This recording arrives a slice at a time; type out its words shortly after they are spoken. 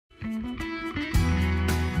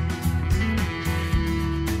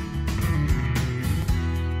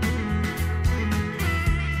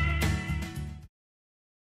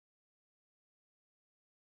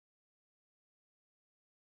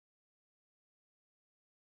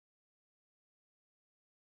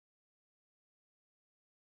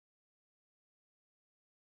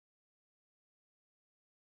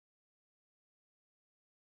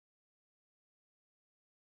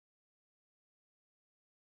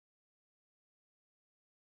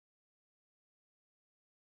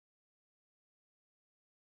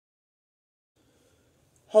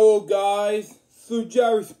Hello guys, so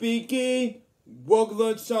Jerry speaking. Welcome to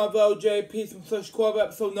Lunchtime of LJPCBM Kwelp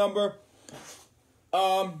episode number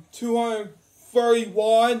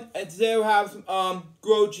 231, and today we'll have some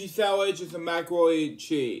grilled cheese sandwich and some macaroni and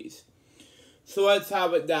cheese. So let's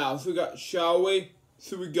have it now. So we got, shall we?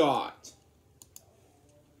 So we got.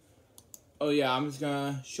 Oh yeah, I'm just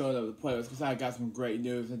gonna show them the playlist because I got some great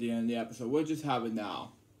news at the end of the episode. We'll just have it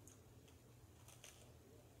now.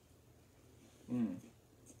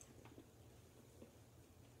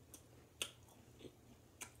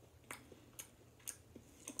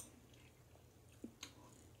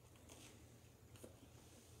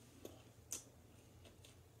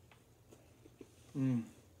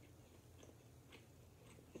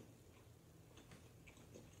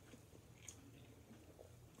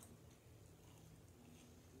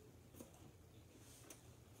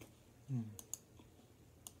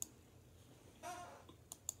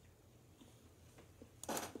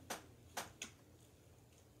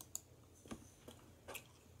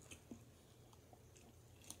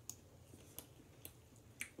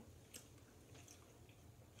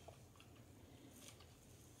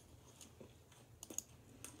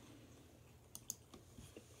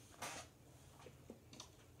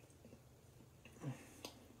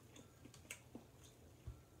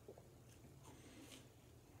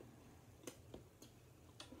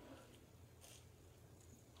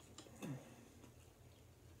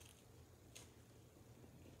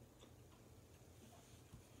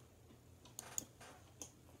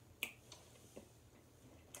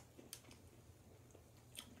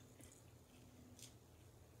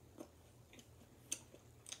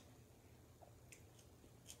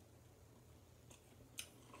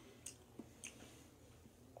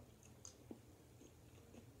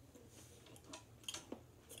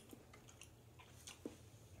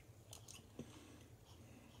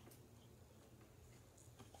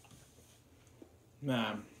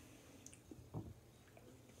 Man.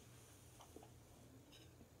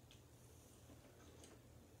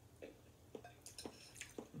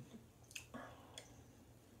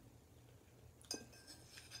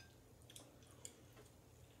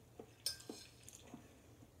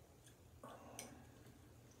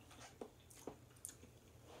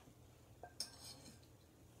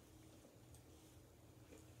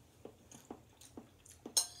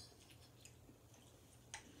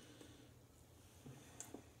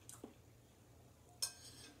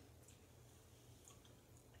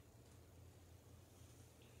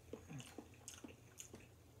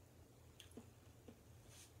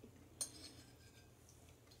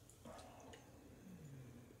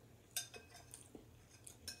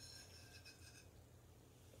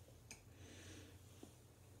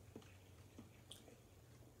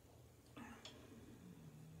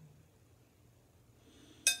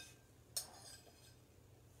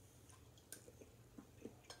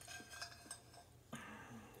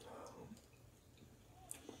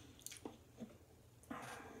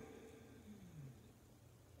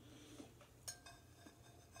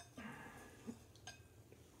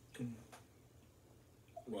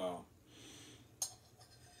 Wow.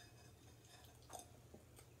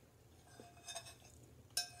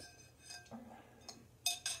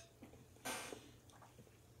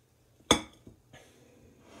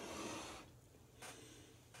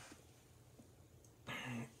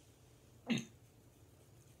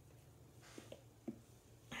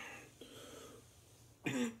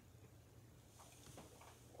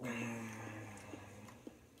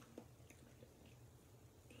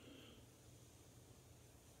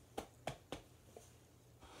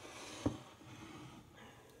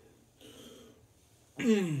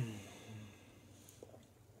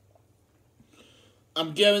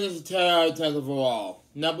 I'm giving this a 10 out of 10 overall.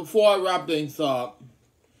 Now, before I wrap things up,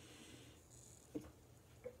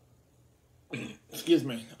 excuse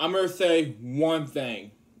me, I'm going to say one thing,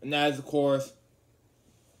 and that is, of course,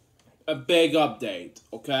 a big update,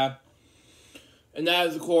 okay? And that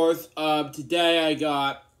is, of course, today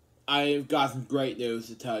I've got some great news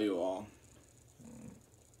to tell you all.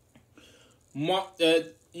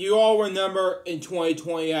 You all remember in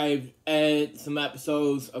 2020 I added some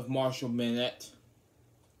episodes of Marshall Minute.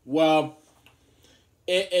 Well,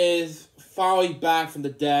 it is finally back from the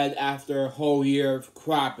dead after a whole year of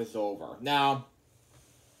crap is over. Now,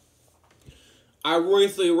 I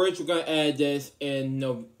originally going to edit this in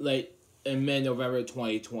mid-November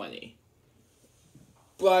 2020.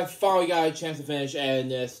 But I finally got a chance to finish editing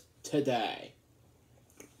this today.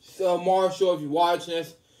 So, Marshall, if you're watching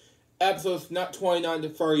this, episodes 29 to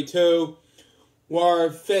 32 were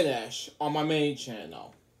finished on my main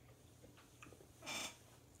channel.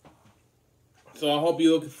 So I hope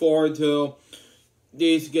you're looking forward to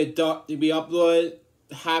these get to be uploaded.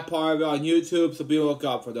 Half part of it on YouTube, so be on the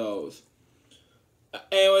lookout for those.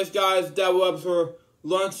 Anyways, guys, that was for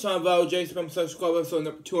Lunchtime of LJPCBM Club episode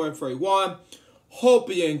number 231.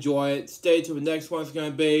 Hope you enjoy it. Stay tuned. The next one's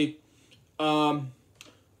gonna be,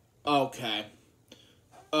 okay.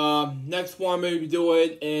 Next one I'm gonna be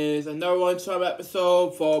doing is another Lunchtime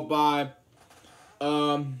episode, followed by,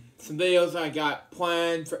 some videos I got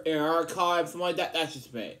planned for air archive, something like that. That's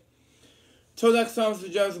just me. Till next time,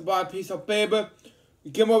 suggest bye. Peace out, baby.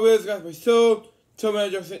 Get more videos, guys, soon. Till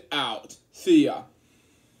then, just out. See ya.